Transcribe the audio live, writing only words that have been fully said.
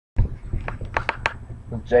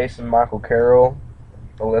with Jason Michael Carroll,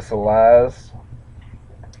 Alyssa Lies.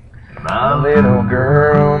 A little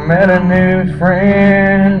girl met a new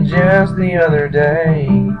friend just the other day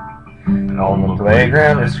on the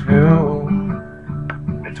playground at school,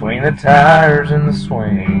 between the tires and the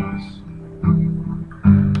swings.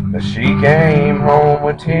 But she came home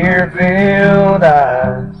with tear-filled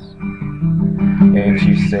eyes, and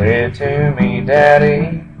she said to me,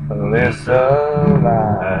 "Daddy, Alyssa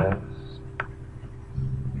lies."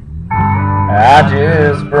 I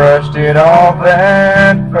just brushed it off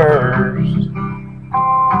at first,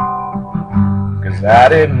 'cause I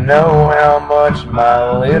didn't know how much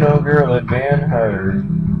my little girl had been hurt,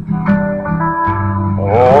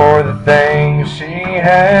 or the things she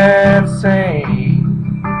had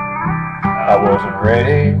seen. I wasn't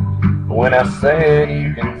ready when I said,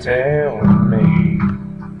 "You can tell me."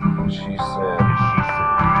 She said,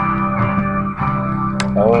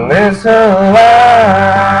 "Alyssa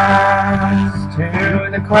lies to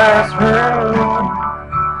the classroom.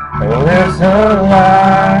 Alyssa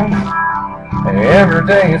lies every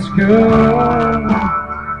day at school.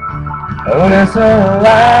 Alyssa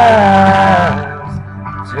lies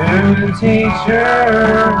to the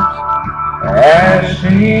teachers as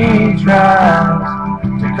she tries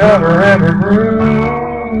to cover every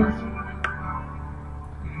bruise."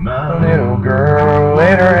 My little girl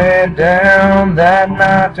laid her head down that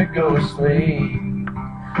night to go to sleep.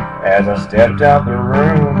 As I stepped out the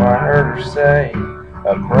room, I heard her say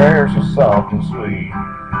a prayer so soft and sweet.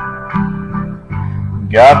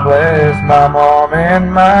 "God bless my mom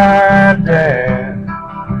and my dad,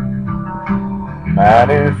 my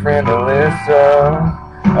new friend Alyssa.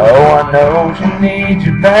 Oh, I know she needs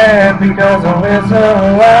you bad, because Alyssa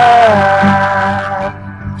lies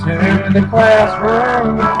to the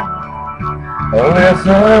classroom.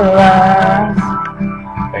 Alyssa lies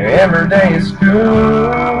every day at school.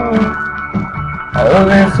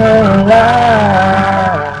 Alyssa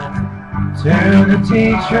lies to the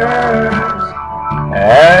teachers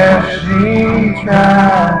as she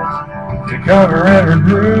tries to cover every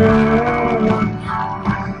bruise."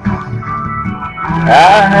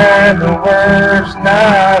 I had the worst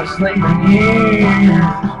night of sleep in years,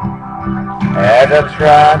 as I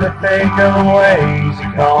tried to think of ways to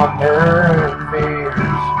calm her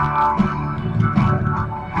fears.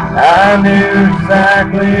 I knew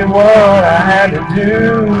exactly what I had to do,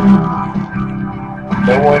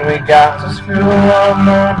 but when we got to school on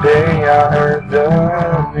Monday, I heard the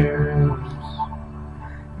news.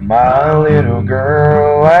 My little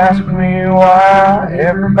girl asked me why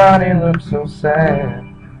everybody looked so sad.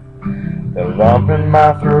 The lump in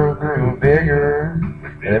my throat grew bigger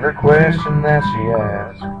every question that she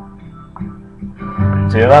asked,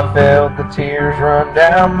 till I felt the tears run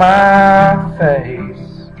down my face.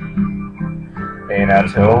 And I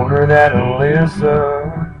told her that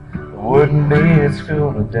Alyssa wouldn't be at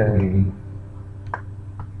school today,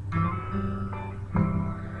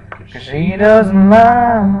 'cause she doesn't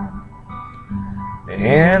lie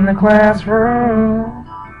in the classroom.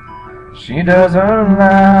 She doesn't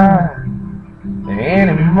lie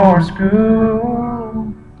anymore at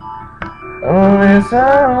school. Alyssa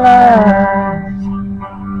lies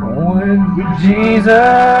with Jesus,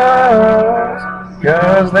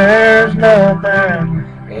 'cause there's nothing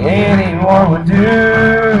anyone would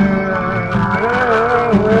do.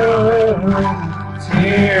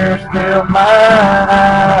 Tears fill my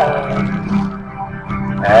eyes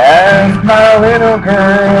as my little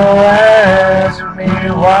girl asks me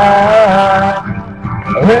why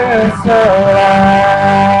Alyssa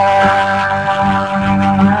lies.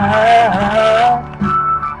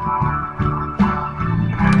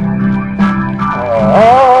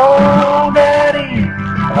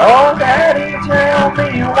 Oh Daddy, tell me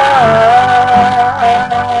why.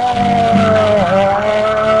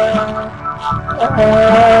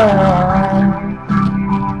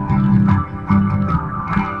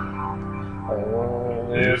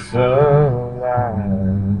 Alyssa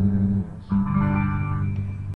lies.